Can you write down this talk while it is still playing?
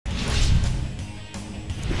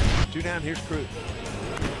2 down, here's Cruz.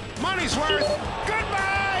 Money's worth.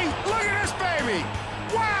 Goodbye. Look at this baby.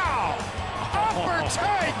 Wow. Upper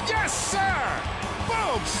tight. Yes, sir.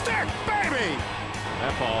 Boom. Stick, baby.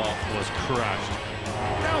 That ball was crushed.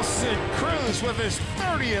 Nelson Cruz with his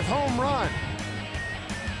 30th home run.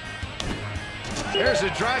 There's a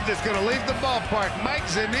drive that's going to leave the ballpark. Mike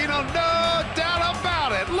Zunino, no doubt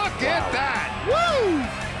about it. Look at that. Woo!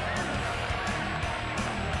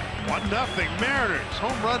 1-0 Mariners.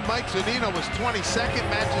 Home run Mike Zunino was 22nd,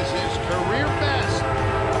 matches his career best.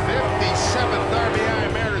 57th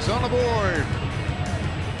RBI, Mariners on the board.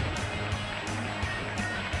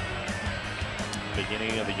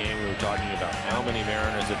 Beginning of the game, we were talking about how many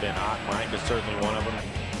Mariners have been hot. Mike is certainly one of them.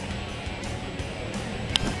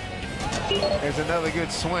 There's another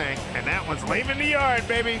good swing, and that one's leaving the yard,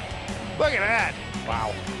 baby. Look at that.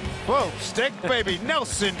 Wow. Whoa, stick, baby.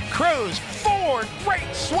 Nelson Cruz, 4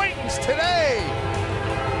 great swings today.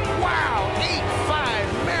 Wow,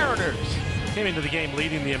 8-5 Mariners. Came into the game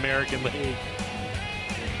leading the American League.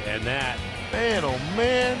 And that. Man, oh,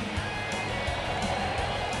 man.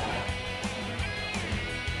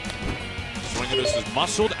 Swing and this is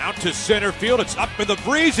muscled out to center field. It's up in the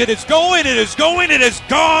breeze. It is going. It is going. It is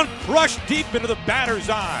gone. Crushed deep into the batter's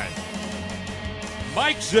eye.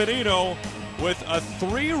 Mike Zunino with a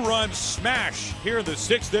 3-run smash here in the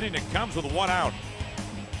 6th inning. It comes with 1 out.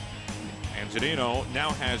 And Zunino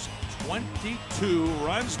now has 22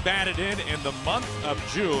 runs batted in the month of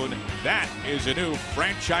June. That is a new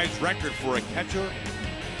franchise record for a catcher.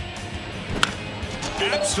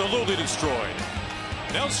 Absolutely destroyed.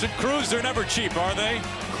 Nelson Cruz, they're never cheap, are they?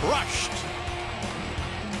 Crushed.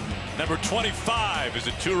 Number 25 is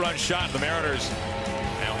a 2-run shot. The Mariners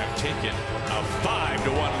now have taken a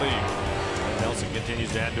 5-1 lead. Nelson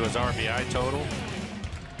continues to add to his RBI total.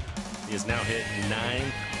 He has now hit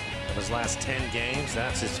 9 of his last 10 games.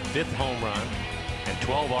 That's his 5th home run and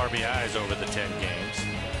 12 RBIs over the 10 games.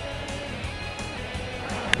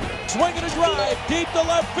 Swing and a drive deep to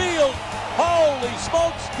left field. Holy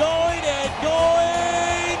smokes, going and going.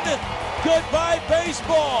 Goodbye,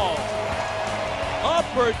 baseball.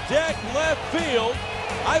 Upper deck left field.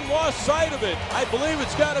 I lost sight of it. I believe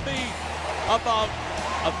it's got to be about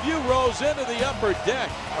a few rows into the upper deck.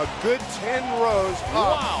 A good 10 rows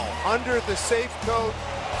up. Wow. Under the safe coat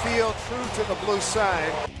field, true to the blue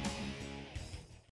side.